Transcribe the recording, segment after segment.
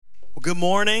Good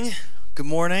morning. Good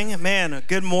morning. Man,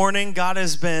 good morning. God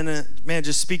has been,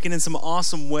 just speaking in some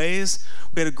awesome ways.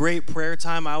 We had a great prayer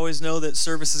time. I always know that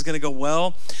service is going to go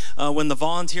well when the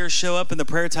volunteers show up and the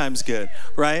prayer time's good,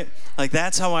 right? Like,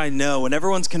 that's how I know. When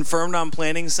everyone's confirmed on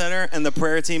Planning Center and the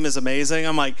prayer team is amazing,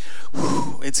 I'm like,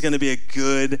 whew, it's going to be a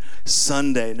good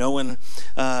Sunday. No one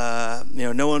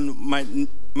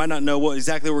might not know what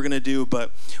exactly we're going to do,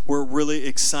 but we're really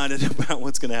excited about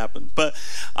what's going to happen. But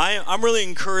I'm really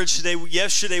encouraged today.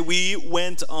 Yesterday, we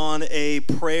went on a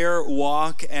prayer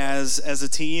walk as a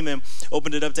team and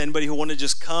opened it up to anybody who wanted to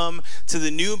just come to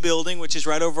the new building, which is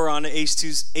right over on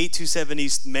 827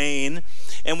 East Main.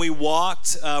 And we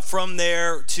walked from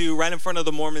there to right in front of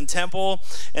the Mormon Temple,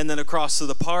 and then across to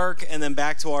the park, and then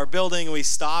back to our building. And we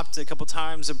stopped a couple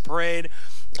times and prayed.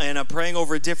 And I'm praying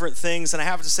over different things. And I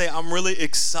have to say, I'm really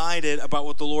excited about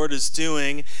what the Lord is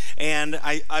doing. And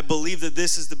I believe that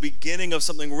this is the beginning of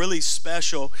something really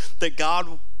special that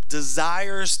God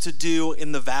desires to do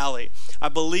in the valley. I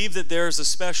believe that there's a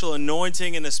special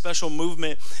anointing and a special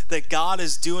movement that God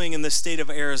is doing in the state of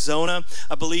Arizona.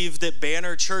 I believe that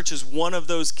Banner Church is one of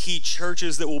those key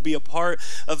churches that will be a part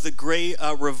of the great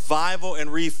revival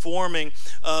and reforming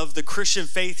of the Christian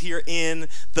faith here in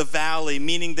the valley,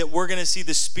 meaning that we're going to see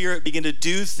the Spirit begin to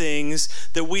do things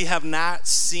that we have not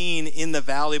seen in the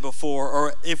valley before,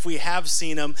 or if we have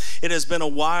seen them, it has been a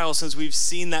while since we've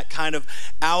seen that kind of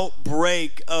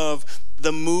outbreak of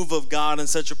the move of God in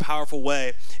such a powerful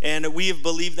way. And we have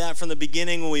believed that from the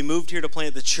beginning when we moved here to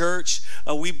plant the church.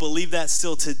 We believe that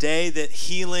still today, that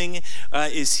healing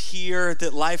is here,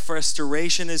 that life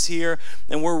restoration is here.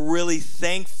 And we're really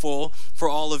thankful for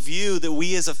all of you that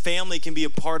we as a family can be a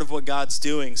part of what God's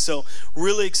doing. So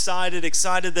really excited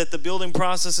that the building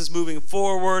process is moving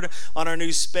forward on our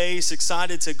new space,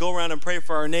 excited to go around and pray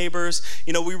for our neighbors.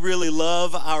 You know, we really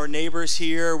love our neighbors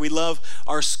here. We love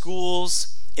our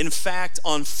schools. In fact,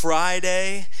 on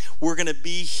Friday, we're going to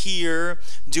be here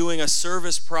doing a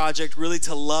service project really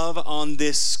to love on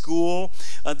this school.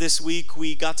 This week,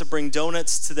 we got to bring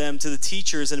donuts to them, to the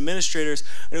teachers and administrators,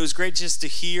 and it was great just to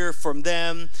hear from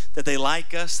them that they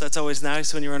like us. That's always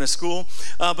nice when you're in a school.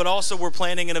 But also, we're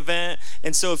planning an event,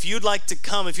 and so if you'd like to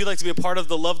come, if you'd like to be a part of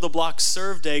the Love the Block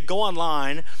Serve Day, go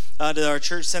online to our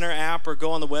Church Center app or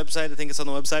go on the website. I think it's on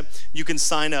the website. You can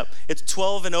sign up. It's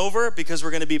 12 and over because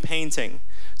we're going to be painting.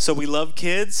 So we love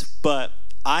kids, but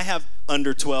I have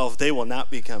under 12. They will not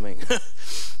be coming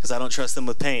because I don't trust them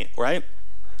with paint, right?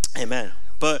 Amen.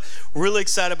 But really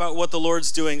excited about what the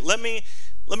Lord's doing. Let me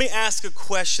ask a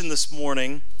question this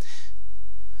morning.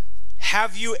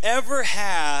 Have you ever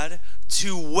had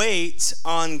to wait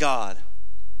on God?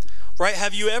 Right?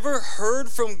 Have you ever heard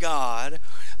from God,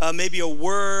 maybe a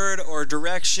word or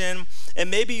direction, and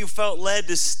maybe you felt led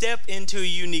to step into a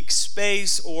unique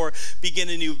space or begin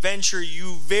a new venture?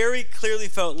 You very clearly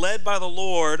felt led by the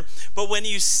Lord, but when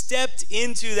you stepped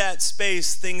into that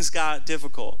space, things got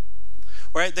difficult.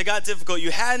 Right? They got difficult.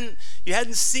 You hadn't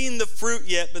seen the fruit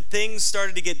yet, but things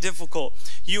started to get difficult.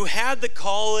 You had the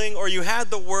calling, or you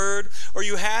had the word, or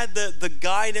you had the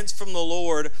guidance from the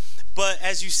Lord, but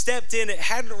as you stepped in, it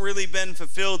hadn't really been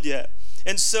fulfilled yet.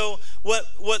 And so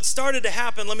what started to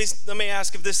happen, let me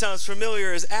ask if this sounds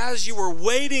familiar, is as you were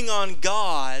waiting on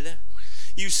God,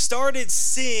 you started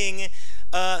seeing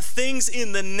things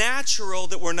in the natural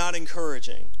that were not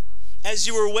encouraging. As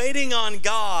you were waiting on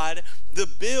God, the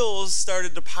bills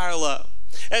started to pile up.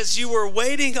 As you were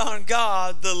waiting on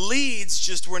God, the leads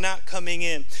just were not coming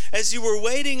in. As you were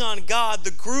waiting on God,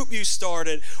 the group you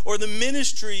started or the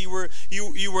ministry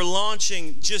you were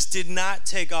launching just did not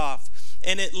take off.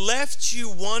 And it left you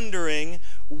wondering,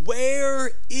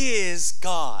 where is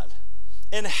God?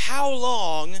 And how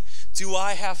long do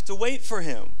I have to wait for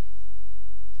him?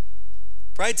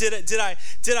 Right? Did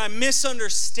I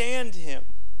misunderstand him?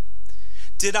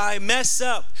 Did I mess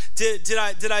up? Did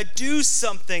I do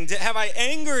something? Have I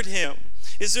angered him?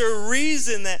 Is there a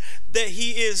reason that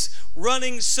he is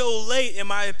running so late, in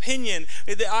my opinion?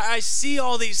 I see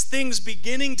all these things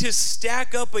beginning to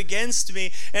stack up against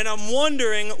me, and I'm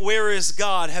wondering, where is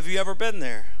God? Have you ever been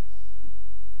there?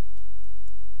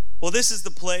 Well, this is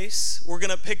the place. We're going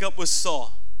to pick up with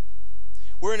Saul.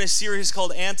 We're in a series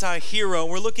called Anti-Hero.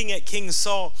 We're looking at King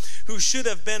Saul, who should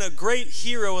have been a great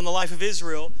hero in the life of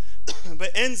Israel, but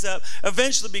ends up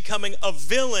eventually becoming a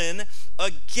villain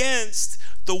against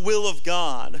the will of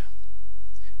God.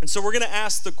 And so we're going to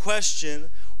ask the question,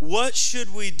 what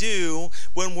should we do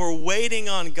when we're waiting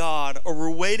on God, or we're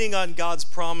waiting on God's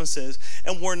promises,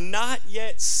 and we're not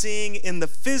yet seeing in the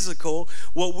physical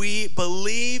what we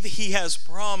believe he has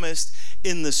promised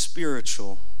in the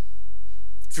spiritual?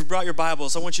 If you brought your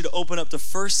Bibles, I want you to open up to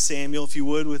 1 Samuel, if you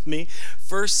would, with me.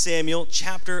 1 Samuel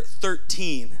chapter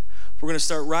 13. We're going to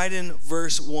start right in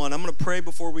verse 1. I'm going to pray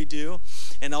before we do,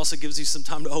 and also gives you some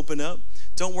time to open up.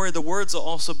 Don't worry, the words will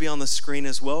also be on the screen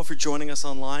as well. If you're joining us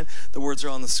online, the words are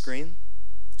on the screen.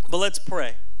 But let's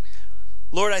pray.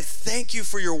 Lord, I thank you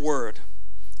for your word.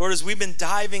 Lord, as we've been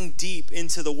diving deep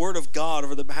into the word of God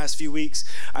over the past few weeks,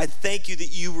 I thank you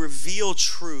that you reveal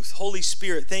truth. Holy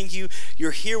Spirit, thank you. You're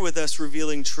here with us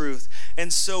revealing truth.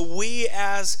 And so we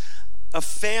as a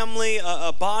family,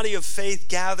 a body of faith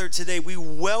gathered today, we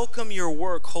welcome your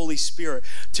work, Holy Spirit,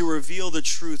 to reveal the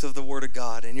truth of the word of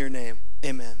God. In your name,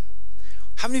 amen.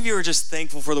 How many of you are just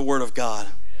thankful for the word of God?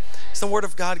 Is the word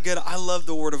of God good? I love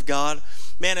the word of God.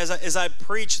 Man, as I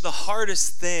preach, the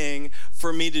hardest thing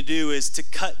for me to do is to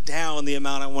cut down the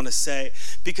amount I want to say,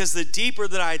 because the deeper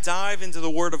that I dive into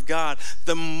the Word of God,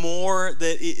 the more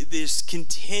that this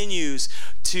continues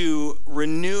to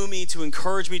renew me, to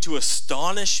encourage me, to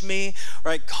astonish me,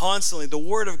 right? Constantly. The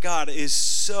Word of God is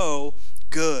so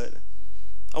good.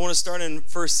 I want to start in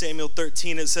 1 Samuel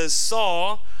 13. It says,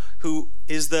 Saul, who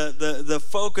is the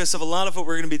focus of a lot of what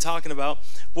we're going to be talking about,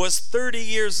 was 30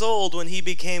 years old when he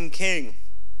became king.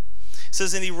 It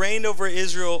says, and he reigned over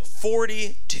Israel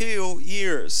 42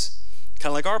 years,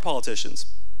 kind of like our politicians.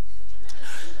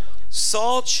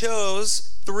 Saul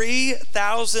chose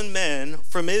 3,000 men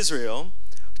from Israel.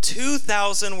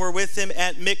 2,000 were with him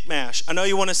at Michmash. I know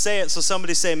you want to say it, so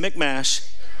somebody say Michmash.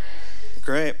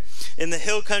 Great. In the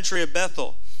hill country of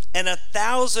Bethel. And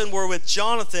 1,000 were with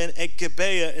Jonathan at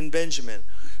Gibeah in Benjamin.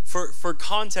 For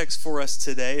context for us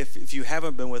today, if you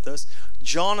haven't been with us,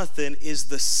 Jonathan is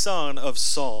the son of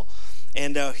Saul.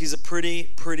 And he's a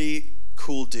pretty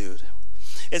cool dude.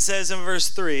 It says in verse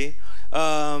 3,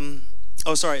 I'll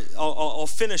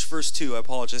finish verse 2, I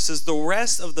apologize. It says, the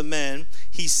rest of the men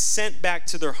he sent back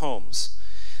to their homes.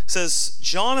 It says,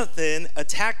 Jonathan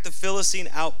attacked the Philistine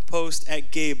outpost at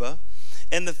Geba,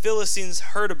 and the Philistines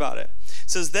heard about it. It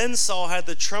says, then Saul had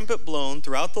the trumpet blown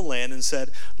throughout the land and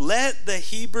said, let the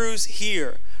Hebrews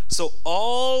hear. So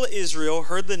all Israel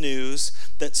heard the news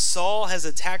that Saul has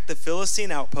attacked the Philistine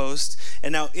outpost,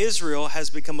 and now Israel has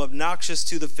become obnoxious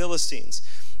to the Philistines.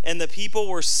 And the people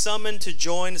were summoned to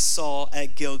join Saul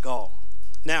at Gilgal.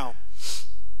 Now,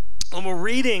 when we're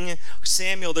reading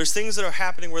Samuel, there's things that are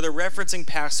happening where they're referencing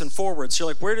past and forward. So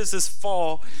you're like, where does this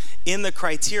fall in the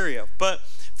criteria? But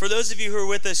for those of you who are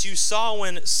with us, you saw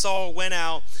when Saul went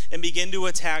out and began to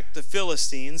attack the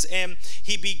Philistines, and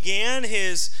he began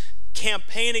his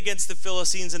campaign against the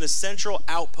Philistines in a central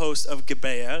outpost of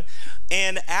Gibeah.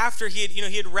 And after he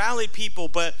had rallied people,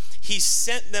 but he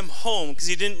sent them home because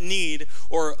he didn't need,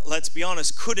 or let's be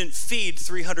honest, couldn't feed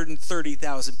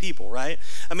 330,000 people, right?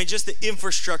 I mean, just the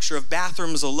infrastructure of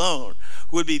bathrooms alone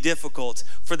would be difficult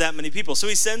for that many people. So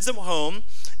he sends them home,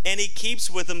 and he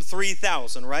keeps with him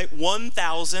 3,000, right?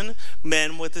 1,000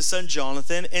 men with his son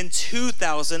Jonathan, and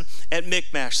 2,000 at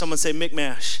Michmash. Someone say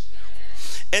Michmash.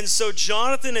 And so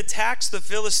Jonathan attacks the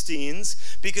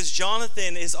Philistines because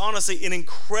Jonathan is honestly an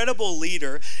incredible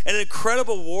leader, an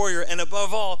incredible warrior, and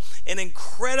above all, an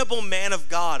incredible man of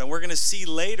God. And we're going to see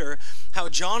later how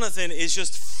Jonathan is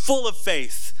just full of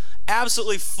faith,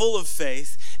 absolutely full of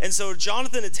faith. And so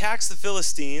Jonathan attacks the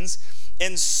Philistines,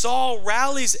 and Saul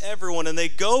rallies everyone, and they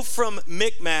go from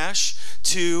Michmash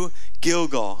to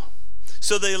Gilgal.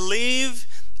 So they leave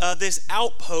this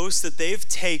outpost that they've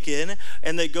taken,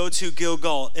 and they go to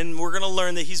Gilgal. And we're going to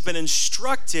learn that he's been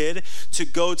instructed to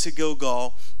go to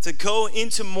Gilgal, to go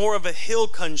into more of a hill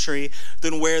country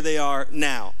than where they are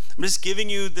now. I'm just giving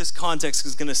you this context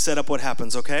because it's going to set up what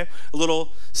happens, okay? A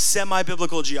little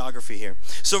semi-biblical geography here.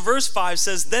 So verse 5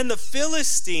 says, then the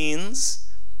Philistines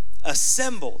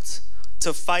assembled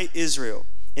to fight Israel.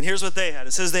 And here's what they had.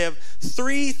 It says they have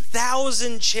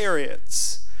 3,000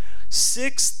 chariots,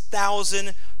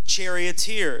 6,000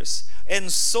 charioteers,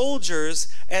 and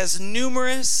soldiers as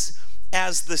numerous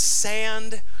as the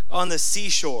sand on the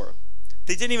seashore.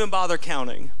 They didn't even bother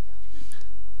counting.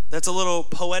 That's a little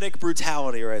poetic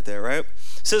brutality right there, right?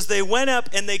 It says they went up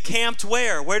and they camped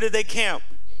where? Where did they camp?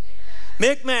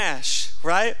 Michmash,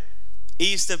 right?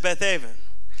 East of Bethaven.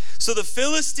 So the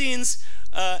Philistines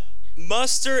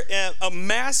muster a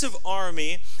massive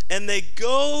army, and they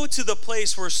go to the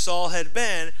place where Saul had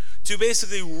been to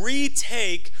basically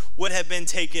retake what had been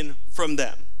taken from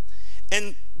them.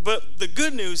 But the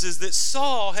good news is that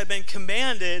Saul had been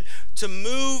commanded to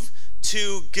move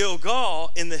to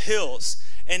Gilgal in the hills,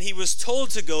 and he was told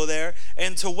to go there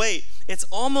and to wait. It's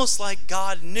almost like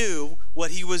God knew what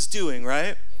he was doing,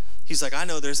 right? He's like, I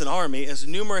know there's an army as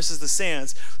numerous as the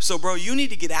sands, so bro, you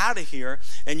need to get out of here,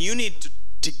 and you need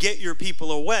to get your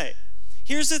people away.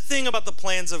 Here's the thing about the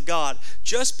plans of God.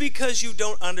 Just because you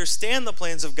don't understand the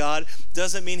plans of God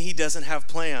doesn't mean he doesn't have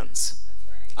plans.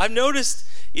 Right. I've noticed,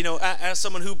 as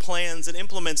someone who plans and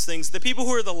implements things, the people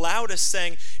who are the loudest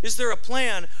saying, is there a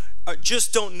plan,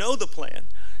 just don't know the plan.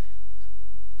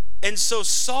 And so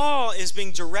Saul is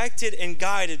being directed and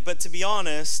guided, but to be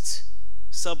honest,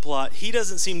 subplot, he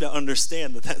doesn't seem to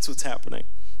understand that that's what's happening.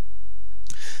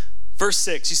 Verse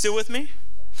 6, you still with me?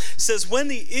 It says, when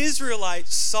the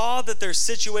Israelites saw that their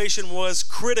situation was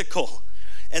critical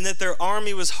and that their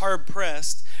army was hard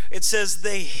pressed, it says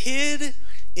they hid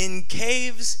in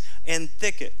caves and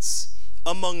thickets,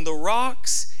 among the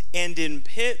rocks and in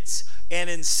pits and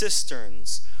in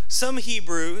cisterns. Some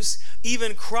Hebrews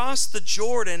even crossed the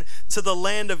Jordan to the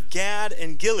land of Gad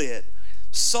and Gilead.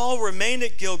 Saul remained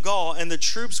at Gilgal, and the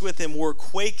troops with him were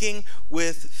quaking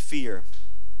with fear.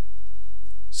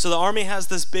 So the army has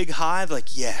this big high,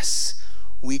 like, yes,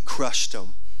 we crushed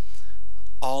them.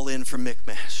 All in for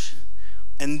Michmash.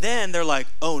 And then they're like,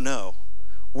 oh no,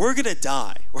 we're going to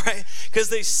die, right? Because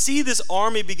they see this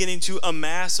army beginning to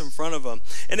amass in front of them.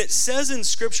 And it says in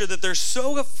Scripture that they're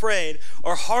so afraid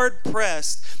or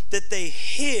hard-pressed that they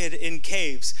hid in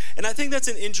caves. And I think that's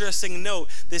an interesting note,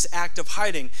 this act of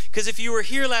hiding. Because if you were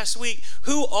here last week,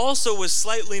 who also was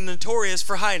slightly notorious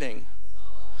for hiding?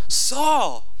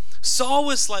 Saul. Saul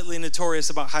was slightly notorious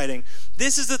about hiding.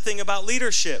 This is the thing about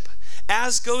leadership.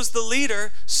 As goes the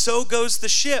leader, so goes the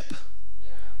ship.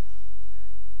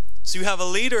 So you have a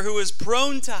leader who is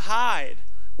prone to hide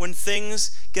when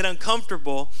things get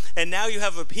uncomfortable, and now you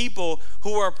have a people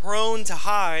who are prone to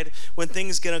hide when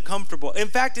things get uncomfortable. In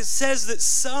fact, it says that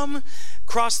some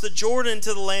crossed the Jordan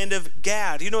to the land of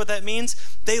Gad. You know what that means?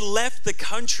 They left the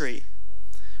country.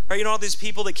 Right? You know all these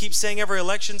people that keep saying every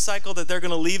election cycle that they're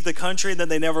going to leave the country and then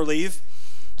they never leave?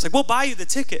 It's like, we'll buy you the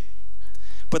ticket,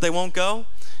 but they won't go.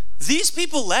 These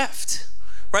people left.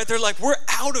 Right? They're like, we're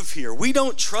out of here. We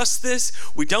don't trust this.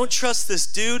 We don't trust this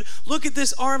dude. Look at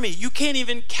this army. You can't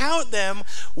even count them.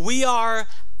 We are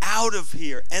out of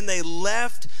here. And they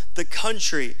left the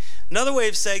country. Another way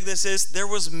of saying this is there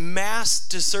was mass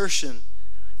desertion.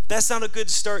 That's not a good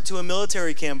start to a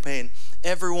military campaign.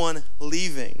 Everyone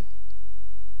leaving.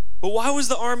 But why was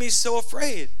the army so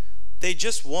afraid? They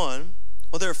just won.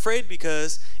 Well, they're afraid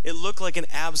because it looked like an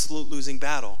absolute losing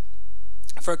battle.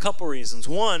 For a couple reasons.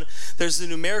 One, there's the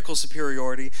numerical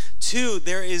superiority. Two,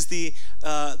 there's the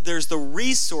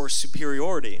resource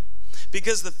superiority.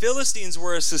 Because the Philistines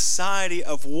were a society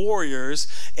of warriors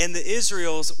and the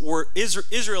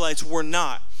Israelites were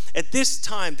not. At this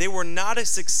time, they were not a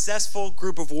successful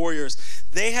group of warriors.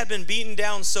 They had been beaten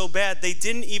down so bad, they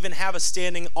didn't even have a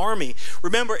standing army.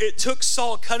 Remember, it took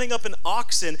Saul cutting up an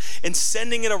oxen and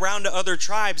sending it around to other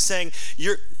tribes saying,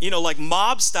 like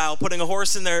mob style, putting a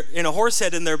horse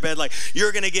head in their bed, like,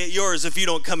 you're going to get yours if you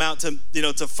don't come out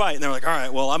to fight. And they're like, all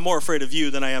right, well, I'm more afraid of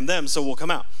you than I am them, so we'll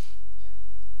come out. Yeah.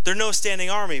 They're no standing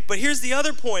army. But here's the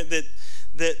other point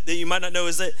that you might not know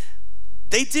is that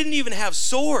they didn't even have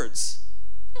swords.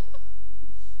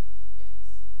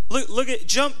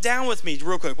 Jump down with me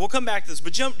real quick. We'll come back to this,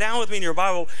 but jump down with me in your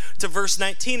Bible to verse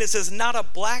 19. It says, not a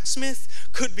blacksmith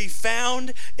could be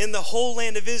found in the whole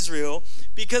land of Israel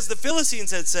because the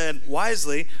Philistines had said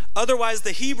wisely, otherwise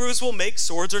the Hebrews will make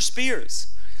swords or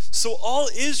spears. So all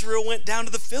Israel went down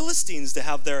to the Philistines to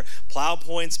have their plow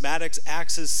points, mattocks,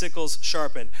 axes, sickles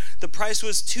sharpened. The price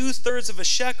was 2/3 of a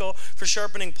shekel for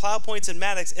sharpening plow points and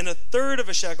mattocks, and 1/3 of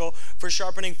a shekel for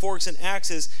sharpening forks and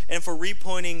axes, and for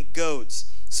repointing goads.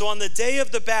 So on the day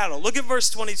of the battle, look at verse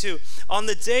 22. On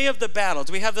the day of the battle,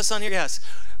 do we have this on here? Yes.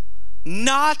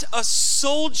 Not a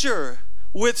soldier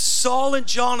with Saul and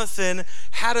Jonathan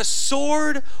had a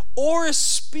sword or a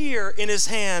spear in his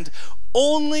hand.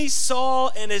 Only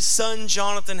Saul and his son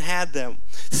Jonathan had them.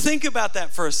 Think about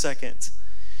that for a second.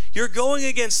 You're going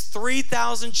against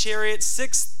 3,000 chariots,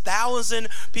 6,000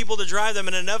 people to drive them,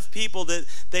 and enough people that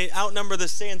they outnumber the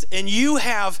stands. And you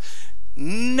have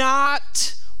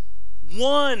not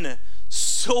one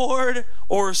sword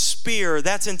or spear.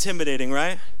 That's intimidating,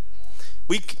 right?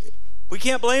 We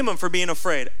can't blame them for being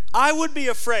afraid. I would be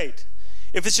afraid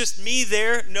if it's just me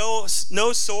there, no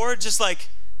sword, just like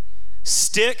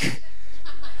stick,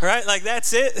 right? Like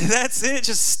that's it,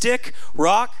 just stick,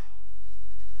 rock.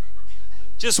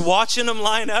 Just watching them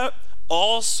line up,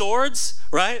 all swords,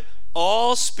 right?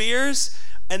 All spears,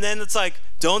 and then it's like,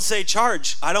 don't say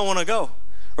charge, I don't want to go.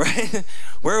 Right?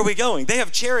 Where are we going? They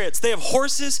have chariots. They have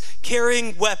horses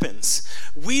carrying weapons.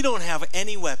 We don't have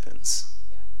any weapons.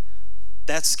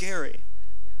 That's scary.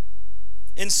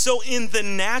 And so in the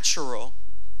natural,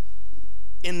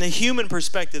 in the human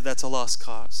perspective, that's a lost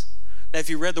cause. Now, if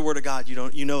you read the Word of God,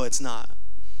 you know it's not.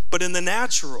 But in the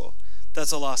natural,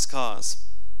 that's a lost cause.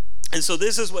 And so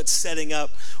this is what's setting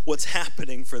up what's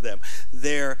happening for them.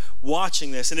 They're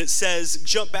watching this. And it says,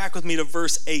 jump back with me to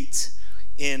verse 8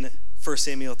 in 1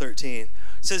 Samuel 13. It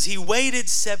says, he waited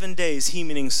 7 days, he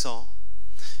meaning Saul.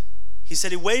 He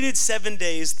said he waited 7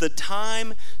 days, the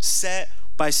time set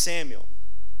by Samuel.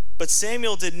 But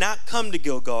Samuel did not come to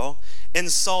Gilgal,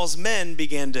 and Saul's men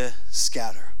began to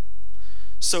scatter.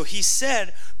 So he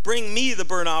said, bring me the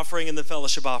burnt offering and the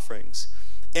fellowship offerings.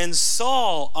 And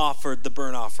Saul offered the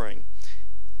burnt offering.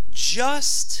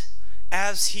 Just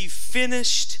as he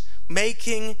finished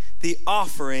making the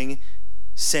offering,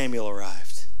 Samuel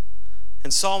arrived.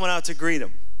 And Saul went out to greet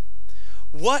him.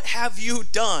 What have you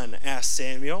done? Asked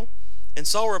Samuel. And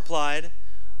Saul replied,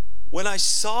 when I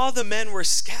saw the men were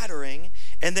scattering,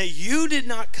 and that you did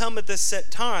not come at the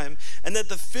set time, and that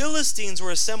the Philistines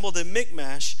were assembled in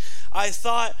Michmash, I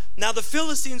thought, now the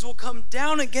Philistines will come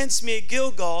down against me at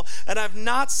Gilgal, and I've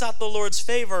not sought the Lord's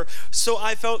favor, so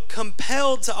I felt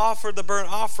compelled to offer the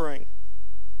burnt offering.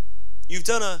 You've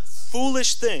done a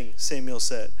foolish thing, Samuel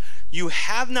said. You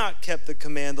have not kept the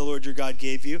command the Lord your God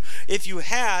gave you. If you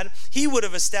had, he would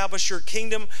have established your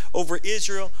kingdom over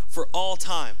Israel for all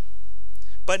time.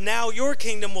 But now your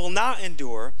kingdom will not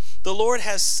endure. The Lord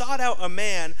has sought out a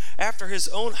man after his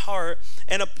own heart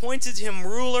and appointed him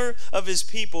ruler of his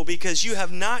people because you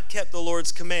have not kept the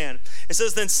Lord's command. It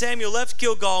says, then Samuel left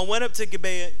Gilgal and went up to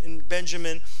Gibeah in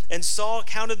Benjamin, and Saul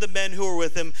counted the men who were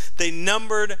with him. They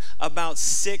numbered about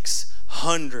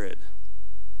 600.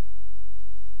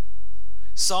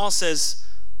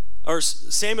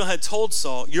 Samuel had told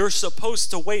Saul, you're supposed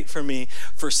to wait for me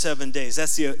for 7 days.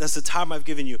 That's the time I've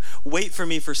given you. Wait for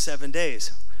me for 7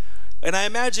 days. And I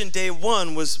imagine day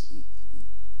one was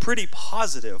pretty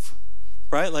positive,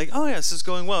 right? Like, oh yeah, this is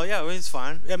going well. Yeah, it's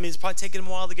fine. I mean, it's probably taking him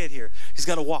a while to get here. He's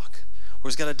got to walk, or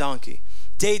he's got a donkey.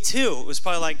 Day two, it was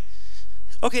probably like,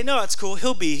 okay, no, that's cool.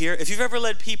 He'll be here. If you've ever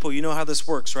led people, you know how this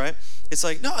works, right? It's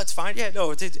like, no, it's fine. Yeah,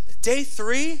 no. Day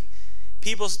three,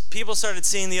 people started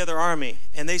seeing the other army,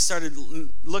 and they started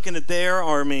looking at their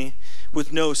army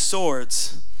with no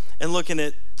swords and looking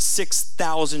at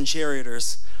 6,000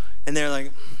 charioteers, and they're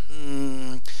like,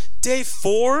 Day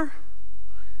four,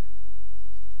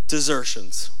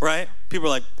 desertions, right? People are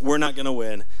like, we're not going to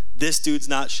win. This dude's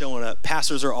not showing up.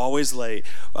 Pastors are always late.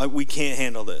 We can't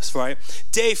handle this, right?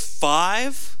 Day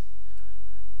 5,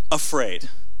 afraid,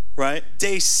 right?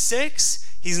 Day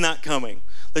 6, he's not coming.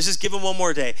 Let's just give him one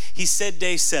more day. He said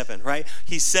day 7, right?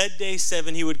 He said day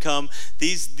 7 he would come.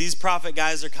 These prophet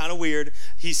guys are kind of weird.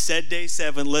 He said day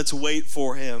 7. Let's wait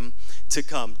for him to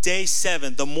come. Day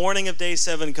 7, the morning of day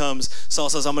 7 comes. Saul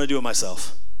says, I'm going to do it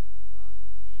myself.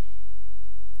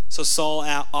 So Saul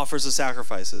offers the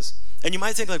sacrifices. And you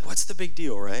might think, like, what's the big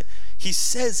deal, right? He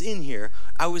says in here,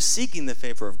 I was seeking the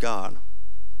favor of God.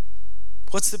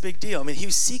 What's the big deal? I mean, he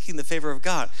was seeking the favor of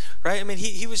God, right? I mean,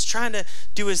 he was trying to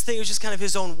do his thing. It was just kind of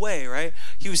his own way, right?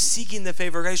 He was seeking the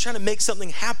favor of God. He was trying to make something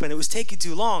happen. It was taking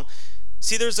too long.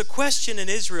 See, there's a question in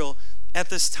Israel at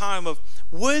this time of,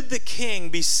 would the king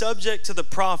be subject to the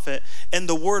prophet and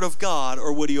the word of God,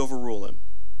 or would he overrule him?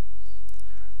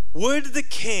 Would the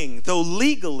king, though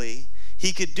legally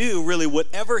he could do really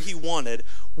whatever he wanted,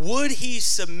 would he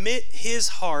submit his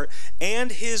heart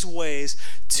and his ways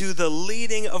to the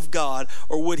leading of God,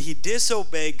 or would he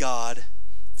disobey God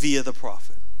via the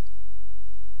prophet?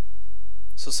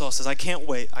 So Saul says, I can't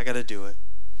wait, I got to do it.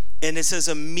 And it says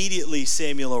immediately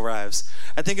Samuel arrives.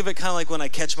 I think of it kind of like when I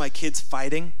catch my kids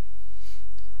fighting,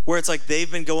 where it's like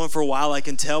they've been going for a while, I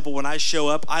can tell, but when I show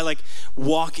up, I like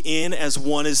walk in as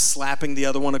one is slapping the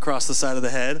other one across the side of the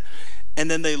head, and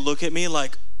then they look at me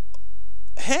like,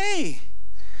 hey,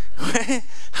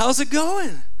 how's it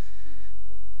going?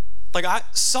 Like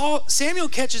Samuel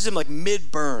catches him like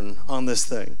mid-burn on this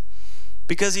thing,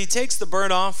 because he takes the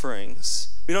burnt offerings.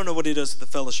 We don't know what he does with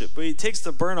the fellowship, but he takes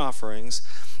the burnt offerings,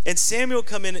 and Samuel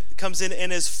comes in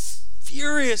and is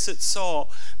furious at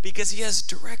Saul because he has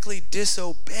directly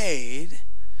disobeyed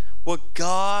what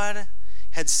God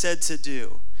had said to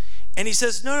do. And he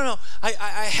says, no, I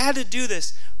had to do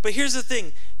this. But here's the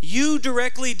thing. You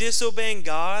directly disobeying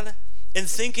God and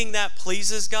thinking that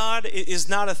pleases God is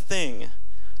not a thing.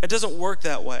 It doesn't work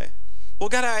that way. Well,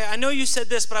 God, I know you said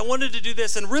this, but I wanted to do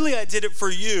this, and really I did it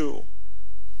for you.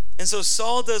 And so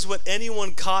Saul does what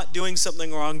anyone caught doing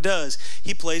something wrong does.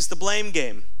 He plays the blame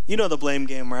game. You know the blame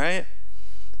game, right?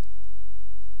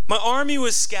 My army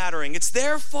was scattering. It's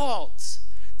their fault.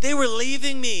 They were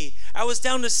leaving me. I was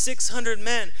down to 600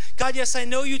 men. God, yes, I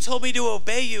know you told me to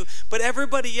obey you, but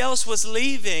everybody else was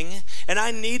leaving, and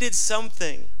I needed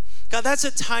something. God, that's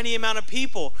a tiny amount of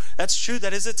people. That's true,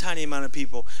 that is a tiny amount of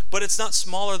people. But it's not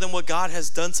smaller than what God has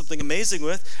done something amazing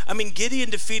with. I mean, Gideon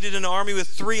defeated an army with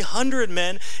 300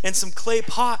 men and some clay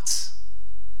pots.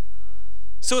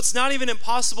 So it's not even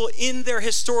impossible in their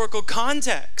historical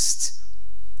context.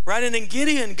 Right? And in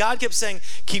Gideon, God kept saying,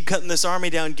 keep cutting this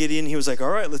army down, Gideon. He was like, all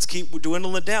right, let's keep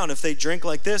dwindling it down. If they drink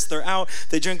like this, they're out. If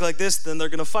they drink like this, then they're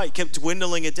going to fight. Kept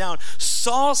dwindling it down.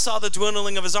 Saul saw the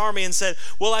dwindling of his army and said,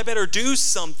 well, I better do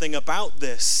something about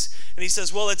this. And he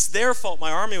says, well, it's their fault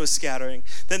my army was scattering.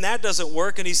 Then that doesn't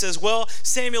work. And he says, well,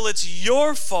 Samuel, it's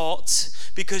your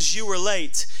fault because you were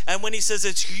late. And when he says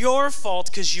it's your fault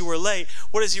because you were late,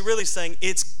 what is he really saying?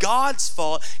 It's God's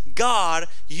fault. God,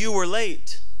 you were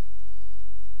late.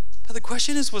 The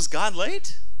question is, was God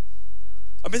late?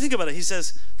 I mean, think about it. He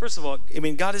says, first of all, I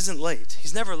mean, God isn't late.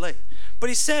 He's never late. But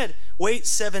he said, wait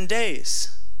 7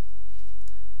 days.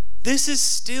 This is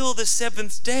still the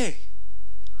 7th day.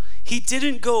 He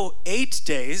didn't go 8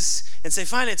 days and say,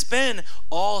 fine, it's been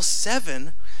all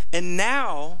 7, and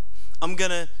now I'm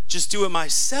going to just do it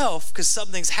myself because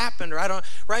something's happened, or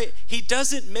right? He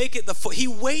doesn't make it he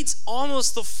waits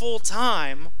almost the full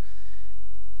time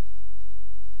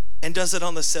and does it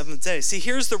on the 7th day. See,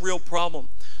 here's the real problem.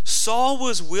 Saul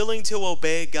was willing to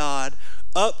obey God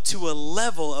up to a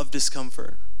level of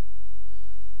discomfort.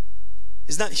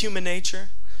 Isn't that human nature?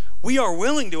 We are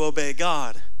willing to obey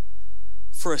God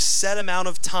for a set amount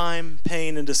of time,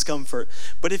 pain, and discomfort.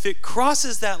 But if it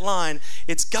crosses that line,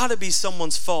 it's got to be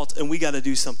someone's fault, and we got to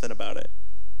do something about it.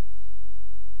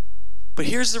 But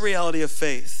here's the reality of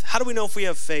faith. How do we know if we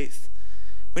have faith?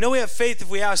 We know we have faith if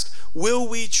we ask, will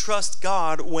we trust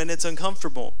God when it's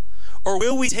uncomfortable? Or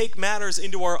will we take matters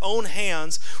into our own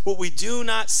hands, what we do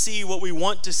not see, what we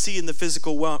want to see in the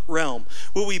physical realm?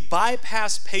 Will we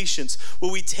bypass patience?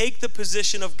 Will we take the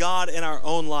position of God in our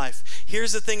own life?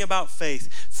 Here's the thing about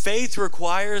faith. Faith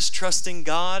requires trusting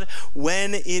God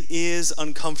when it is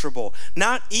uncomfortable.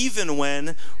 Not even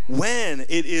when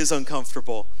it is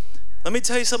uncomfortable. Let me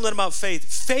tell you something about faith.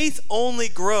 Faith only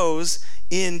grows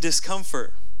in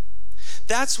discomfort.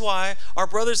 That's why our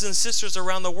brothers and sisters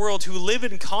around the world who live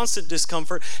in constant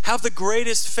discomfort have the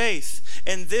greatest faith.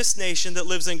 And this nation that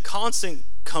lives in constant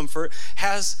comfort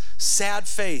has sad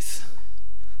faith.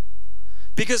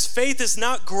 Because faith is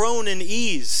not grown in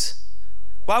ease.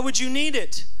 Why would you need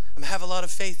it? I have a lot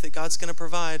of faith that God's going to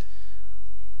provide.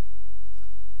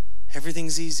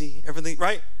 Everything's easy. Everything,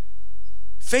 right?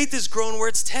 Faith is grown where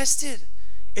it's tested.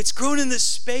 It's grown in this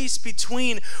space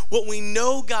between what we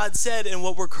know God said and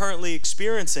what we're currently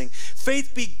experiencing.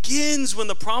 Faith begins when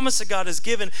the promise of God is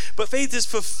given, but faith is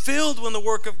fulfilled when the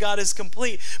work of God is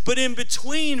complete. But in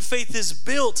between, faith is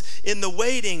built in the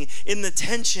waiting, in the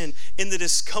tension, in the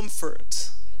discomfort.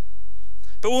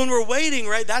 But when we're waiting,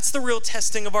 right, that's the real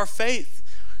testing of our faith.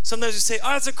 Sometimes we say,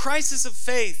 oh, it's a crisis of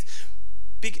faith.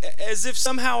 As if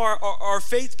somehow our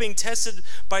faith being tested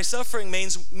by suffering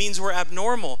means we're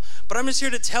abnormal. But I'm just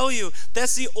here to tell you,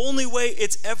 that's the only way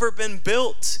it's ever been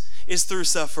built, is through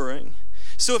suffering.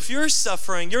 So if you're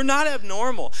suffering, you're not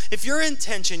abnormal. If you're in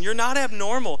tension, you're not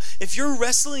abnormal. If you're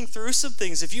wrestling through some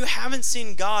things, if you haven't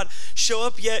seen God show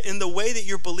up yet in the way that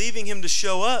you're believing him to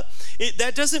show up,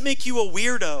 that doesn't make you a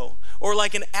weirdo or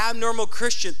like an abnormal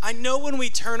Christian. I know when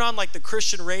we turn on like the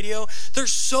Christian radio, they're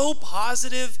so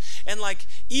positive, and like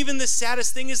even the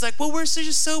saddest thing is like, well, we're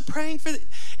just so praying for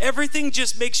everything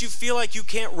just makes you feel like you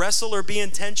can't wrestle or be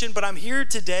in tension. But I'm here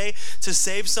today to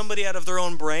save somebody out of their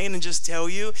own brain and just tell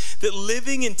you that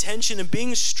living in tension and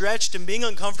being stretched and being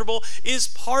uncomfortable is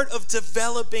part of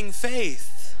developing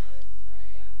faith.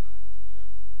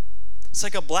 It's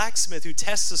like a blacksmith who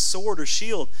tests a sword or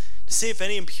shield to see if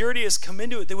any impurity has come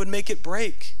into it that would make it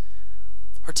break.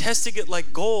 Or testing it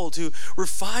like gold, who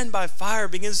refined by fire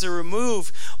begins to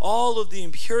remove all of the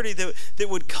impurity that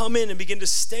would come in and begin to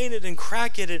stain it and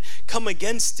crack it and come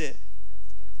against it.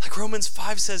 Like Romans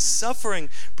 5 says, suffering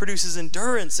produces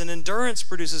endurance, and endurance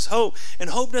produces hope,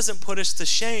 and hope doesn't put us to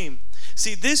shame.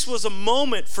 See, this was a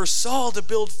moment for Saul to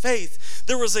build faith.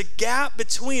 There was a gap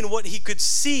between what he could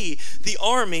see, the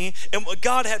army, and what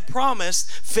God had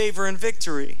promised, favor and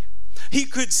victory. He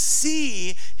could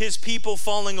see his people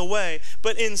falling away,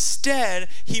 but instead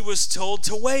he was told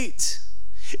to wait.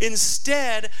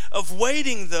 Instead of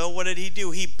waiting, though, what did he do?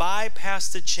 He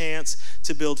bypassed the chance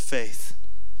to build faith.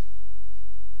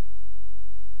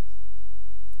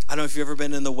 I don't know if you've ever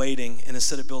been in the waiting, and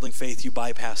instead of building faith, you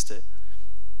bypassed it.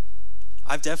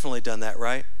 I've definitely done that,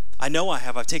 right? I know I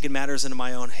have. I've taken matters into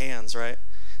my own hands, right?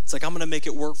 It's like, I'm going to make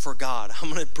it work for God. I'm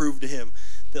going to prove to him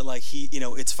that, like,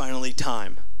 it's finally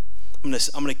time. I'm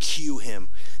gonna cue him.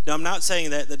 Now, I'm not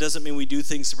saying that doesn't mean we do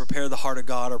things to prepare the heart of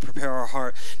God or prepare our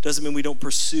heart. Doesn't mean we don't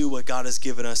pursue what God has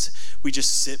given us. We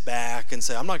just sit back and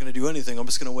say, I'm not going to do anything. I'm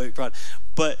just going to wait for God.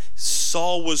 But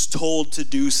Saul was told to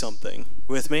do something.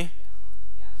 With me?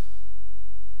 Yeah.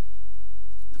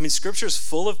 I mean, Scripture is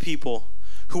full of people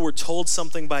who were told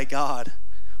something by God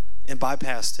and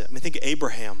bypassed it. I mean, think of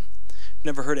Abraham.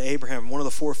 Never heard of Abraham, one of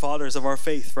the forefathers of our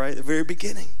faith, right? At the very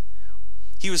beginning.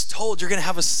 He was told, you're going to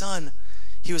have a son.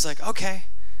 He was like, okay.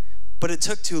 But it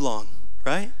took too long,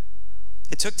 right?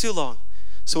 It took too long.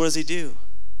 So what does he do?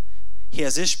 He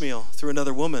has Ishmael through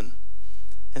another woman.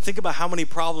 And think about how many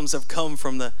problems have come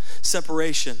from the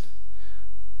separation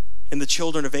in the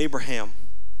children of Abraham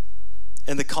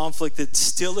and the conflict that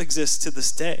still exists to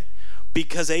this day.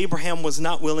 Because Abraham was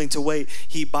not willing to wait,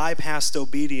 he bypassed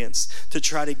obedience to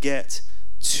try to get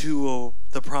to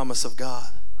the promise of God.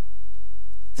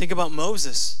 Think about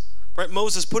Moses. Right,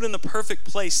 Moses put in the perfect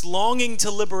place, longing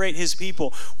to liberate his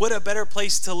people. What a better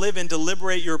place to live in to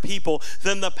liberate your people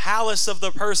than the palace of the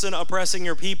person oppressing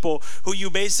your people, who you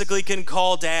basically can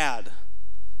call dad.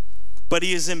 But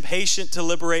he is impatient to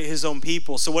liberate his own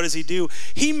people. So what does he do?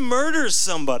 He murders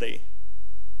somebody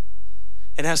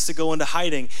and has to go into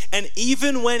hiding. And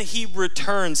even when he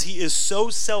returns, he is so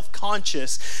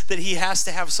self-conscious that he has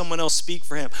to have someone else speak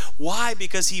for him. Why?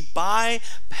 Because he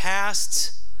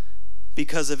bypassed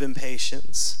because of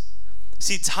impatience.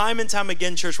 See, time and time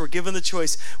again, church, we're given the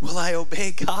choice. Will I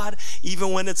obey God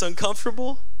even when it's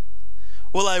uncomfortable?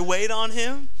 Will I wait on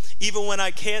him even when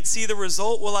I can't see the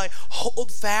result? Will I hold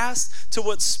fast to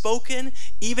what's spoken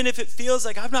even if it feels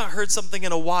like I've not heard something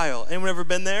in a while? Anyone ever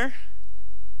been there?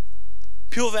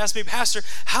 People have asked me, Pastor,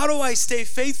 how do I stay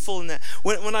faithful in that?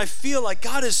 When I feel like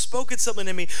God has spoken something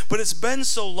to me, but it's been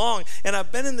so long, and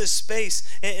I've been in this space,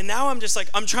 and now I'm just like,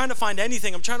 I'm trying to find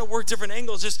anything. I'm trying to work different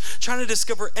angles, just trying to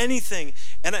discover anything.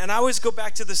 And I always go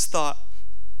back to this thought.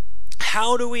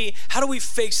 How do we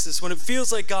face this when it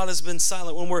feels like God has been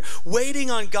silent? When we're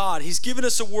waiting on God, he's given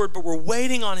us a word, but we're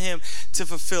waiting on him to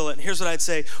fulfill it. And here's what I'd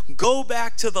say. Go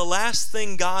back to the last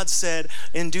thing God said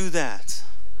and do that.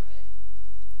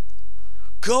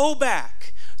 Go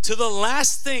back to the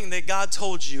last thing that God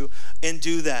told you and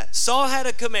do that. Saul had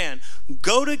a command.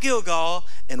 Go to Gilgal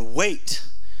and wait.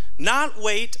 Not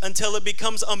wait until it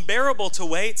becomes unbearable to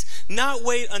wait. Not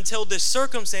wait until this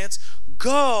circumstance.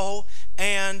 Go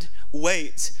and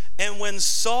wait. And when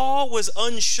Saul was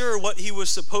unsure what he was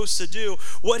supposed to do,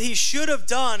 what he should have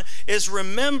done is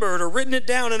remembered or written it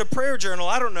down in a prayer journal,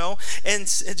 I don't know, and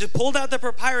just pulled out the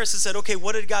papyrus and said, okay,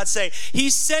 what did God say?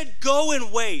 He said, go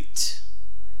and wait.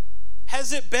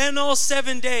 Has it been all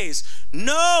 7 days?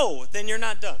 No, then you're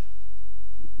not done.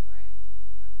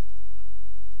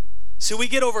 So we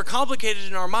get overcomplicated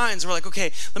in our minds. We're like,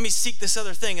 okay, let me seek this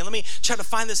other thing, and let me try to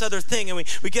find this other thing. And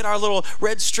we get our little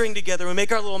red string together, and we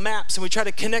make our little maps, and we try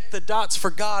to connect the dots for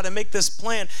God and make this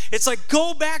plan. It's like,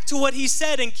 go back to what he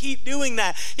said and keep doing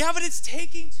that. Yeah, but it's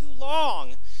taking too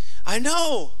long. I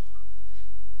know.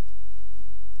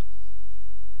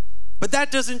 But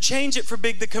that doesn't change it for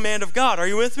big the command of God. Are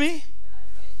you with me?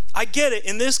 I get it.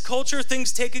 In this culture,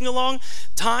 things taking a long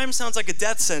time sounds like a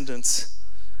death sentence.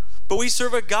 But we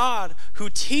serve a God who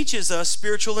teaches us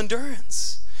spiritual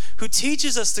endurance, who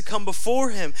teaches us to come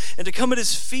before him and to come at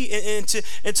his feet and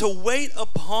to wait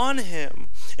upon him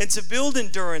and to build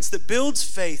endurance that builds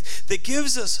faith, that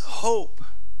gives us hope.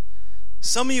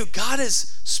 Some of you, God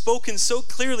has spoken so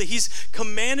clearly. He's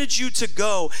commanded you to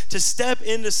go, to step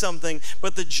into something,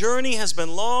 but the journey has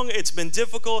been long, it's been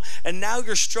difficult, and now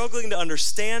you're struggling to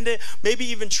understand it, maybe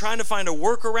even trying to find a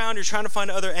workaround, you're trying to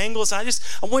find other angles. I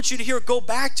want you to hear, go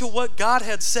back to what God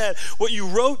had said, what you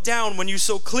wrote down when you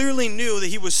so clearly knew that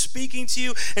he was speaking to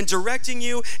you and directing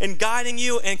you and guiding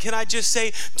you, and can I just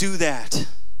say, do that.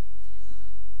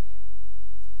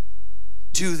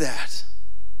 Do that.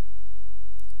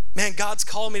 Man, God's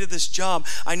called me to this job.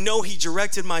 I know he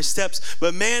directed my steps,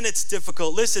 but man, it's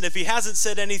difficult. Listen, if he hasn't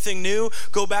said anything new,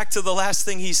 go back to the last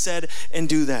thing he said and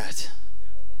do that.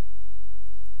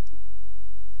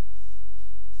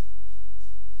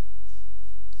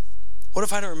 What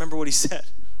if I don't remember what he said?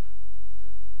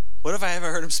 What if I haven't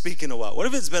heard him speak in a while? What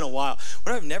if it's been a while?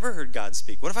 What if I've never heard God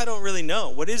speak? What if I don't really know?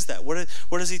 What is that? What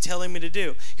is he telling me to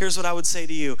do? Here's what I would say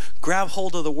to you. Grab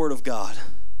hold of the word of God.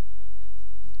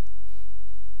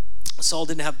 Saul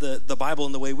didn't have the Bible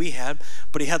in the way we had,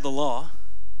 but he had the law.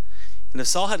 And if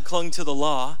Saul had clung to the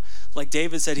law, like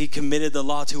David said, he committed the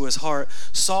law to his heart,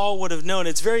 Saul would have known.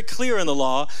 It's very clear in the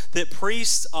law that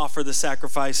priests offer the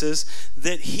sacrifices,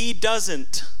 that he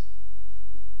doesn't.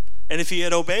 And if he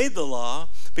had obeyed the law,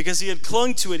 Because he had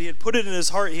clung to it, he had put it in his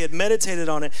heart, he had meditated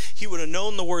on it, he would have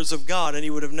known the words of God, and he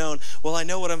would have known, well, I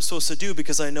know what I'm supposed to do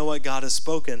because I know what God has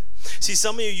spoken. See,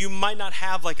 some of you might not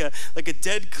have like a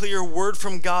dead clear word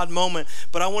from God moment,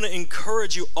 but I want to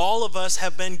encourage you, all of us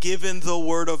have been given the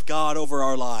word of God over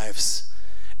our lives.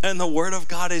 And the word of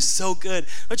God is so good.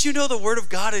 Don't you know the word of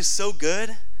God is so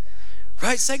good?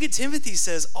 Right? 2 Timothy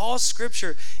says all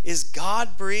scripture is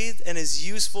God-breathed and is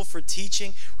useful for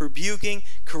teaching, rebuking,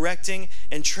 correcting,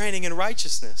 and training in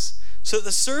righteousness, so that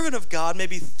the servant of God may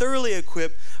be thoroughly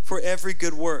equipped for every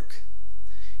good work.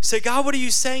 You say, God, what are you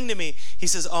saying to me? He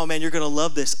says, oh man, you're going to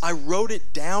love this. I wrote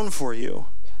it down for you.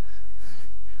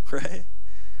 Right?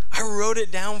 I wrote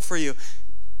it down for you.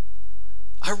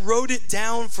 I wrote it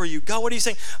down for you. God, what are you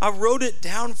saying? I wrote it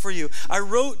down for you.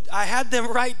 I had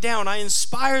them write down. I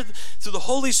inspired through the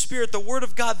Holy Spirit, the word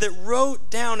of God that wrote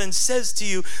down and says to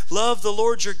you, love the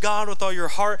Lord your God with all your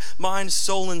heart, mind,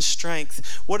 soul, and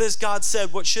strength. What has God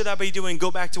said? What should I be doing?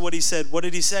 Go back to what he said. What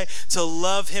did he say? To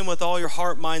love him with all your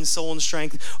heart, mind, soul, and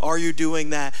strength. Are you doing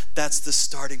that? That's the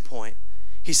starting point.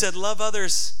 He said, love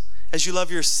others as you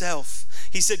love yourself.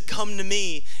 He said, come to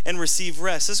me and receive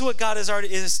rest. This is what God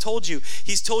has told you.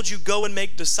 He's told you, go and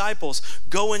make disciples.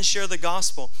 Go and share the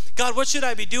gospel. God, what should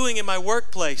I be doing in my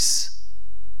workplace?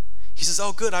 He says,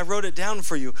 oh, good, I wrote it down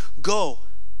for you. Go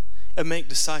and make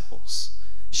disciples,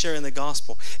 sharing the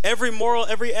gospel. Every moral,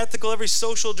 every ethical, every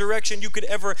social direction you could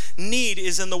ever need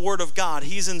is in the word of God.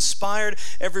 He's inspired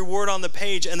every word on the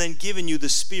page and then given you the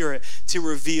Spirit to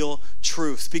reveal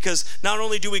truth. Because not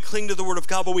only do we cling to the word of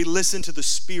God, but we listen to the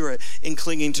Spirit in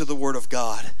clinging to the word of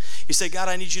God. You say, God,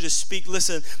 I need you to speak.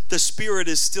 Listen, the Spirit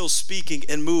is still speaking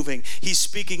and moving. He's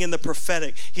speaking in the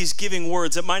prophetic. He's giving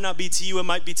words. It might not be to you. It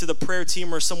might be to the prayer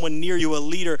team or someone near you, a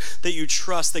leader that you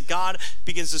trust, that God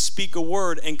begins to speak a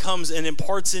word and comes and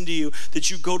imparts into you, that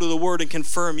you go to the word and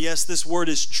confirm, yes, this word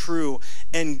is true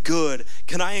and good.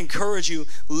 Can I encourage you,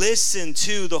 listen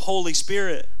to the Holy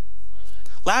Spirit.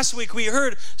 Last week we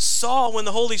heard Saul, when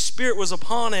the Holy Spirit was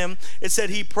upon him, it said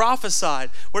he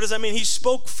prophesied. What does that mean? He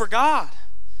spoke for God.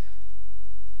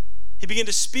 He began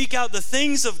to speak out the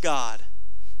things of God.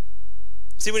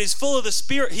 See, when he's full of the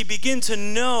Spirit, he began to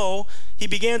know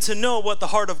what the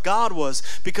heart of God was,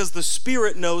 because the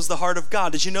Spirit knows the heart of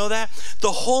God. Did you know that?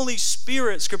 The Holy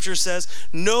Spirit, Scripture says,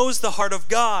 knows the heart of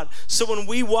God. So when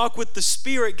we walk with the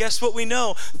Spirit, guess what we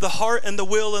know? The heart and the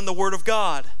will and the word of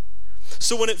God.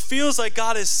 So when it feels like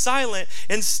God is silent,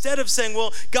 instead of saying,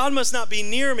 well, God must not be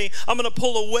near me, I'm going to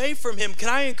pull away from him. Can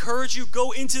I encourage you,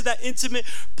 go into that intimate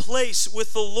place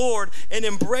with the Lord and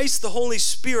embrace the Holy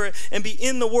Spirit and be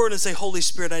in the word and say, Holy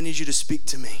Spirit, I need you to speak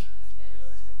to me.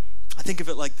 I think of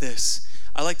it like this.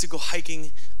 I like to go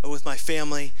hiking with my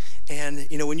family, and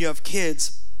when you have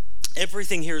kids,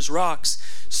 everything here is rocks.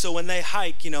 So when they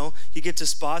hike, you get to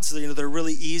spots that, they're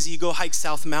really easy. You go hike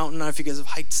South Mountain. I don't know if you guys have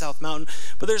hiked South Mountain,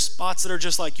 but there's spots that are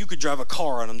just like you could drive a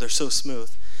car on them. They're so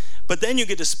smooth. But then you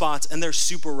get to spots and they're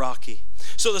super rocky.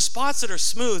 So the spots that are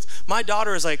smooth, my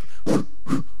daughter is like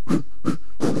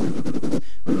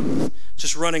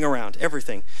just running around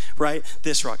everything, right?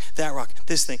 This rock, that rock,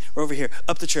 this thing, we're over here,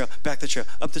 up the trail, back the trail,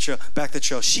 up the trail, back the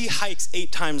trail. She hikes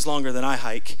 8 times longer than I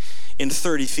hike in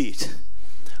 30 feet.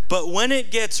 But when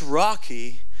it gets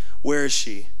rocky, where is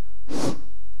she?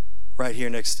 Right here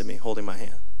next to me, holding my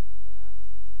hand.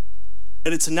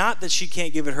 And it's not that she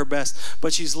can't give it her best,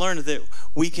 but she's learned that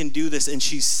we can do this and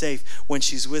she's safe when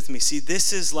she's with me. See,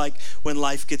 this is like when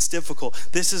life gets difficult.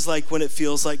 This is like when it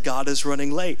feels like God is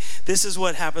running late. This is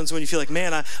what happens when you feel like,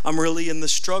 man, I'm really in the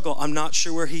struggle. I'm not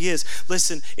sure where he is.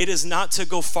 Listen, it is not to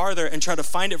go farther and try to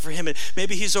find it for him. And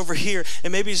maybe he's over here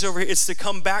and maybe he's over here. It's to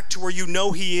come back to where you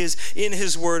know he is in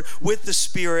his word with the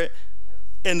Spirit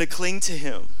and to cling to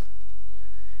him.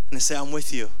 And to say, I'm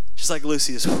with you. Just like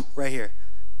Lucy is right here,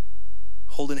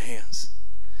 holding hands.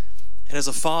 And as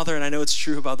a father, and I know it's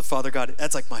true about the Father God,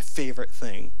 that's like my favorite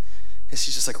thing. And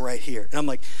she's just like right here. And I'm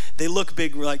like, they look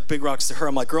big, like big rocks to her.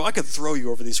 I'm like, girl, I could throw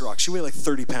you over these rocks. She weighed like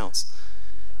 30 pounds.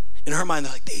 In her mind,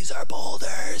 they're like, these are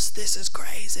boulders. This is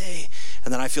crazy.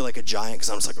 And then I feel like a giant because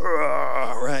I'm just like,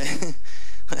 right?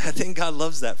 I think God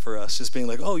loves that for us. Just being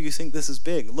like, oh, you think this is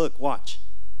big? Look, watch.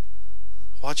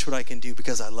 Watch what I can do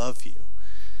because I love you.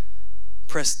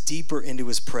 Press deeper into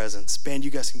his presence. Band,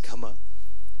 you guys can come up.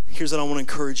 Here's what I want to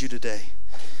encourage you today.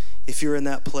 If you're in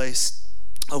that place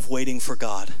of waiting for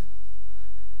God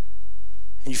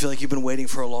and you feel like you've been waiting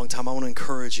for a long time, I want to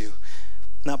encourage you,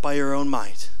 not by your own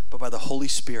might, but by the Holy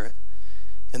Spirit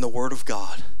and the Word of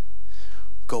God.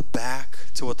 Go back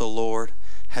to what the Lord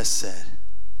has said.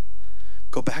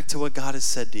 Go back to what God has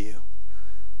said to you.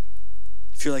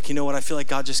 If you're like, you know what, I feel like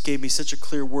God just gave me such a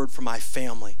clear word for my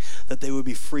family that they would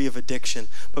be free of addiction.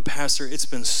 But Pastor, it's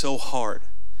been so hard.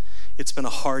 It's been a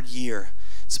hard year.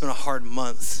 It's been a hard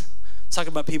month. Let's talk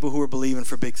about people who are believing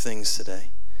for big things today.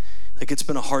 Like, it's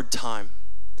been a hard time.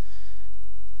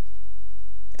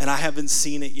 And I haven't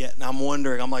seen it yet. And I'm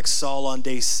wondering, I'm like Saul on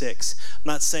day 6. I'm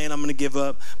not saying I'm going to give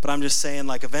up, but I'm just saying,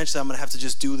 like, eventually I'm going to have to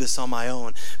just do this on my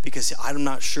own because I'm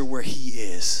not sure where he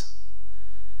is.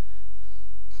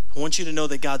 I want you to know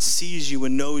that God sees you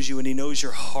and knows you, and he knows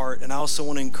your heart. And I also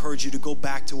want to encourage you to go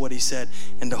back to what he said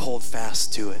and to hold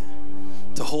fast to it.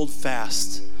 To hold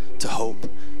fast to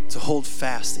hope. To hold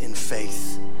fast in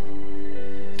faith.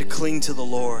 To cling to the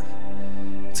Lord.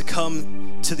 To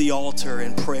come to the altar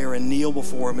in prayer and kneel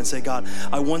before him and say, God,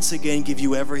 I once again give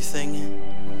you everything.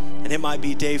 And it might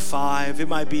be day 5, it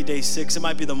might be day 6, it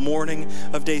might be the morning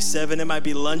of day 7, it might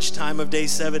be lunchtime of day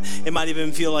 7, it might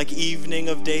even feel like evening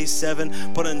of day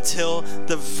 7, but until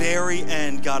the very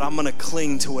end, God, I'm gonna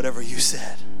cling to whatever you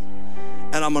said.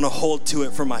 And I'm gonna hold to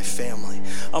it for my family.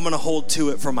 I'm gonna hold to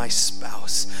it for my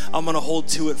spouse. I'm gonna hold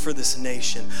to it for this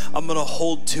nation. I'm gonna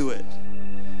hold to it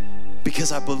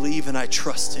because I believe and I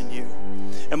trust in you.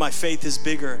 And my faith is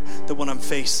bigger than what I'm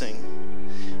facing.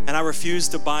 And I refuse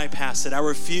to bypass it. I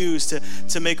refuse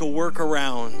to make a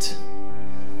workaround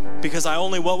because I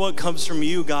only want what comes from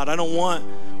you, God. I don't want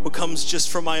what comes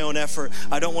just from my own effort.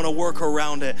 I don't want to work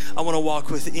around it. I want to walk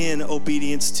within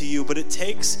obedience to you. But it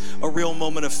takes a real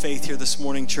moment of faith here this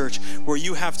morning, church, where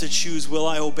you have to choose, will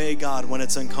I obey God when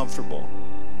it's uncomfortable?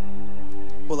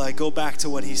 Will I go back to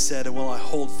what he said, and will I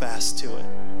hold fast to it?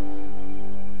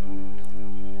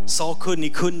 Saul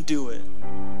he couldn't do it.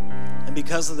 And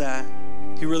because of that,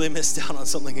 he really missed out on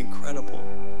something incredible.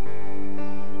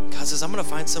 God says, I'm going to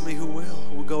find somebody who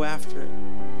will go after it.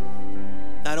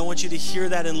 Now, I don't want you to hear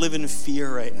that and live in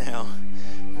fear right now.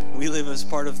 We live as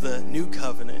part of the new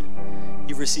covenant.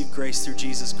 You've received grace through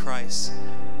Jesus Christ.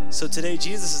 So today,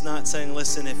 Jesus is not saying,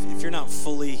 listen, if you're not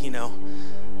fully,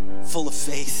 full of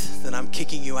faith, then I'm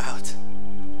kicking you out.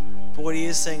 But what he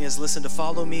is saying is, listen, to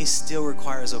follow me still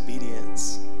requires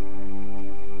obedience.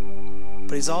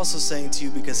 But he's also saying to you,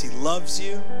 because he loves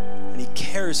you and he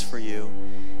cares for you,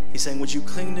 he's saying, would you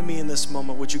cling to me in this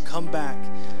moment? Would you come back?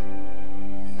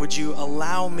 Would you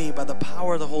allow me, by the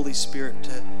power of the Holy Spirit,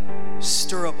 to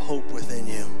stir up hope within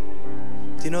you?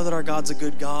 Do you know that our God's a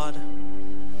good God?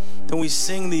 Then we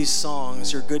sing these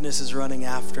songs, your goodness is running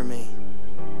after me.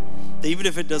 That even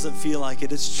if it doesn't feel like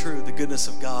it, it's true. The goodness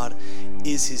of God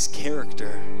is his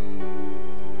character.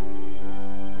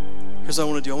 Here's what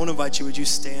I want to do. I want to invite you, would you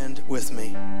stand with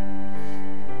me?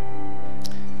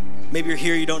 Maybe you're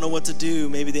here, you don't know what to do.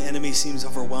 Maybe the enemy seems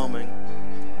overwhelming.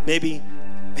 Maybe,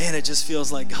 man, it just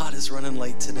feels like God is running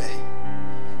late today.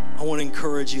 I want to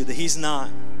encourage you that he's not.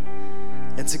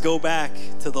 And to go back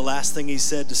to the last thing he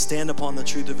said, to stand upon the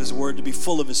truth of his word, to be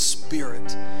full of his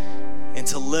spirit, and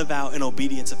to live out in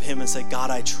obedience of him and say, God,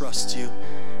 I trust you.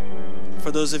 For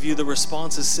those of you, the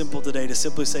response is simple today, to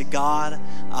simply say, God,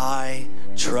 I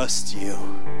trust you.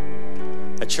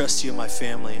 I trust you in my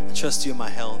family. I trust you in my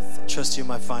health. I trust you in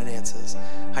my finances.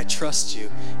 I trust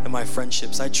you in my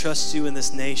friendships. I trust you in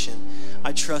this nation.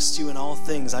 I trust you in all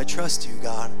things. I trust you,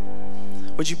 God.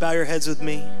 Would you bow your heads with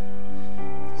me?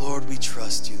 Lord, we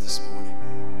trust you this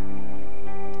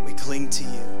morning. We cling to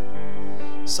you.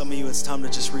 Some of you, it's time to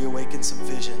just reawaken some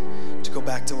vision, to go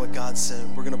back to what God said.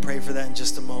 We're going to pray for that in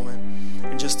just a moment.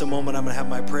 In just a moment, I'm going to have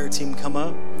my prayer team come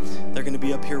up. They're going to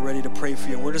be up here ready to pray for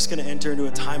you. We're just going to enter into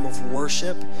a time of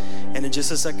worship. And in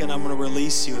just a second, I'm going to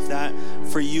release you. If that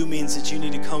for you means that you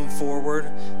need to come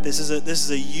forward, this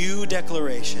is a you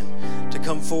declaration, to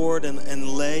come forward and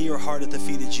lay your heart at the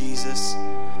feet of Jesus.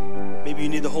 Maybe you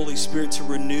need the Holy Spirit to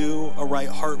renew a right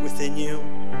heart within you.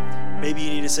 Maybe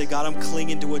you need to say, God, I'm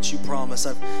clinging to what you promised.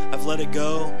 I've let it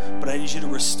go, but I need you to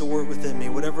restore it within me.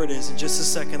 Whatever it is, in just a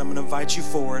second, I'm going to invite you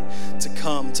forward to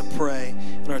come to pray,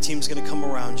 and our team's going to come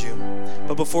around you.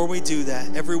 But before we do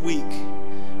that, every week,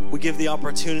 we give the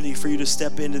opportunity for you to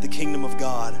step into the kingdom of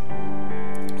God.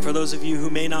 For those of you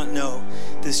who may not know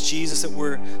this Jesus that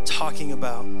we're talking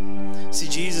about, see,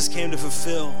 Jesus came to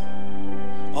fulfill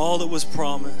all that was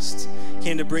promised,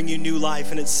 came to bring you new life.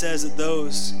 And it says that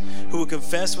those who will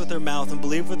confess with their mouth and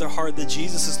believe with their heart that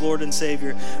Jesus is Lord and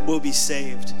Savior will be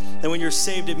saved. And when you're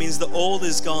saved, it means the old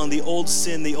is gone, the old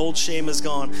sin, the old shame is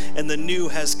gone, and the new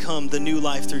has come, the new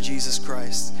life through Jesus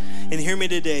Christ. And hear me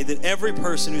today, that every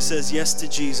person who says yes to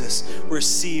Jesus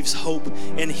receives hope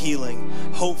and healing,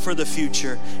 hope for the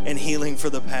future and healing for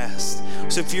the past.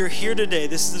 So if you're here today,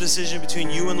 this is the decision between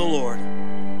you and the Lord.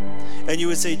 And you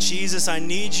would say, Jesus, I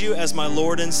need you as my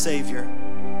Lord and Savior.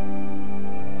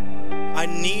 I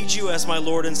need you as my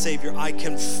Lord and Savior. I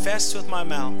confess with my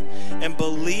mouth and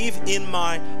believe in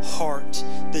my heart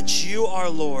that you are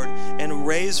Lord and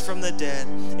raised from the dead.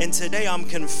 And today I'm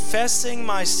confessing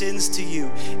my sins to you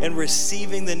and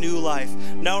receiving the new life,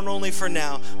 not only for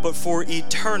now, but for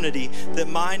eternity, that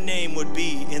my name would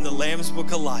be in the Lamb's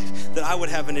Book of Life, that I would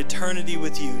have an eternity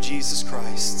with you, Jesus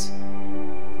Christ.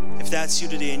 If that's you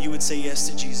today and you would say yes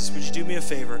to Jesus, would you do me a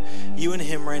favor? You and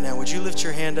him right now, would you lift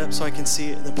your hand up so I can see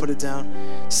it and then put it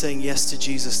down, saying yes to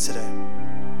Jesus today?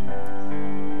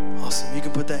 Awesome. You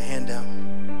can put that hand down.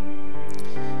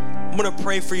 I'm going to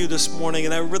pray for you this morning,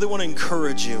 and I really want to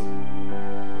encourage you.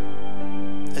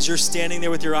 As you're standing there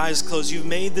with your eyes closed, you've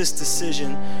made this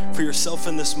decision for yourself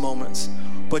in this moment,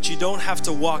 but you don't have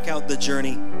to walk out the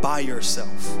journey by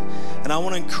yourself. And I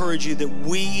want to encourage you that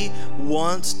we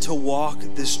want to walk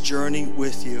this journey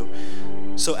with you.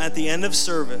 So at the end of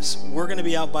service, we're going to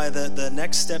be out by the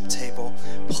next step table.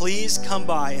 Please come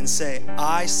by and say,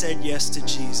 I said yes to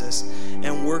Jesus.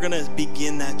 And we're going to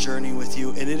begin that journey with you.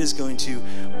 And it is going to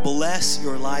bless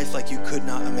your life like you could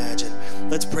not imagine.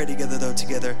 Let's pray together, though,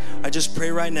 together. I just pray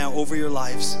right now over your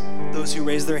lives, those who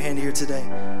raised their hand here today.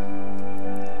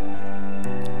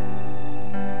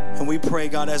 And we pray,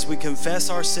 God, as we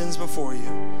confess our sins before you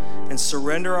and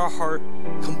surrender our heart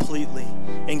completely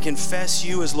and confess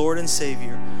you as Lord and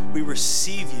Savior, we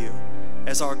receive you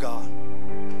as our God,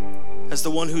 as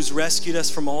the one who's rescued us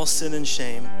from all sin and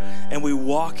shame, and we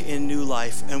walk in new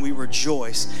life and we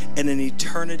rejoice in an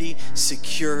eternity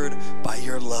secured by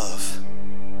your love.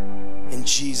 In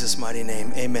Jesus' mighty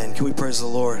name, amen. Can we praise the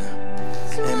Lord?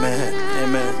 Amen.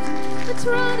 Amen. It's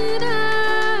running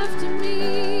after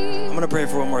me. I'm going to pray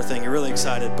for one more thing. You're really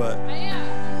excited, but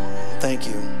thank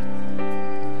you.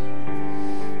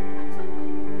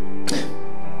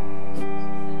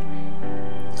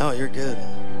 Oh, you're good.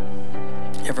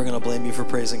 Never going to blame you for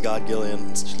praising God, Gillian.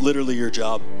 It's literally your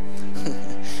job.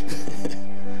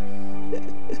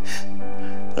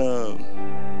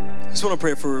 I just want to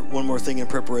pray for one more thing in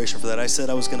preparation for that. I said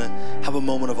I was going to have a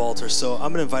moment of altar, so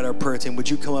I'm going to invite our prayer team. Would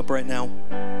you come up right now?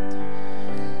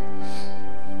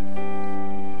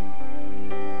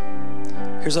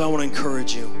 Here's what I want to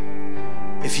encourage you.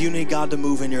 If you need God to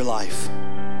move in your life,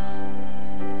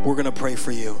 we're going to pray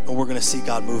for you, and we're going to see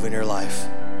God move in your life.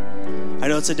 I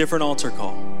know it's a different altar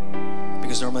call,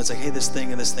 because normally it's like, hey, this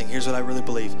thing and this thing. Here's what I really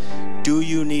believe. Do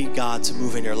you need God to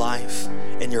move in your life,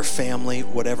 in your family,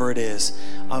 whatever it is?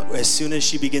 As soon as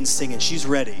she begins singing, she's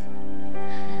ready.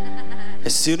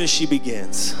 As soon as she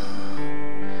begins,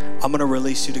 I'm going to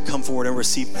release you to come forward and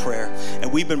receive prayer.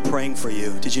 And we've been praying for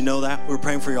you. Did you know that? We're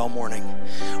praying for you all morning.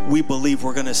 We believe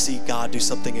we're going to see God do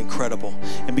something incredible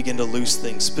and begin to loose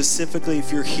things. Specifically,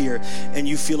 if you're here and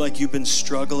you feel like you've been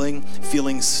struggling,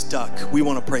 feeling stuck, we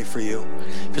want to pray for you.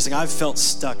 If you're saying, I've felt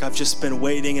stuck. I've just been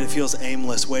waiting and it feels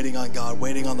aimless, waiting on God,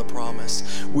 waiting on the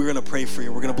promise. We're going to pray for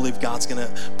you. We're going to believe God's going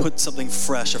to put something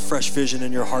fresh, a fresh vision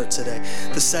in your heart today.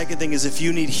 The second thing is if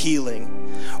you need healing,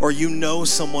 or you know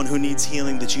someone who needs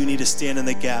healing that you need to stand in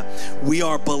the gap, we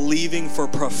are believing for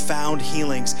profound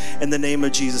healings in the name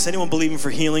of Jesus. Anyone believing for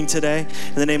healing today?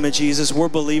 In the name of Jesus, we're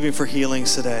believing for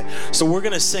healings today. So we're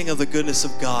going to sing of the goodness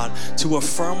of God to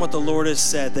affirm what the Lord has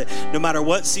said, that no matter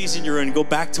what season you're in, go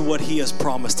back to what he has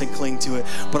promised and cling to it.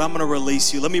 But I'm going to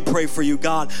release you. Let me pray for you.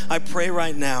 God, I pray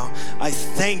right now, I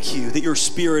thank you that your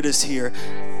Spirit is here.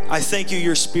 I thank you,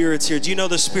 your Spirit's here. Do you know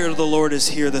the Spirit of the Lord is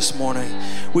here this morning?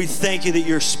 We thank you that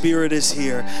your Spirit is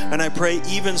here. And I pray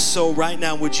even so right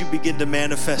now, would you begin to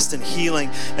manifest in healing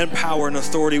and power and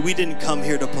authority. We didn't come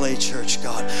here to play church,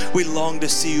 God. We long to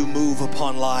see you move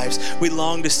upon lives. We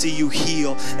long to see you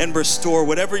heal and restore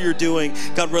whatever you're doing.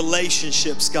 God,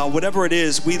 relationships, God, whatever it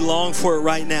is, we long for it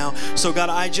right now. So God,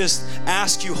 I just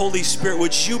ask you, Holy Spirit,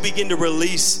 would you begin to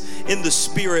release in the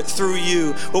Spirit through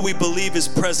you what we believe is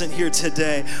present here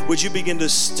today. Would you begin to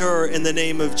stir in the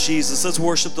name of Jesus? Let's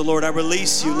worship the Lord. I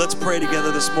release you. Let's pray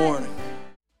together this morning.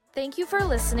 Thank you for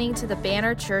listening to the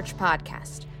Banner Church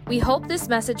podcast. We hope this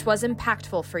message was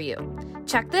impactful for you.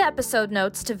 Check the episode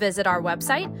notes to visit our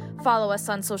website, follow us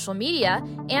on social media,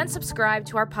 and subscribe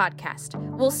to our podcast.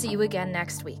 We'll see you again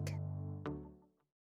next week.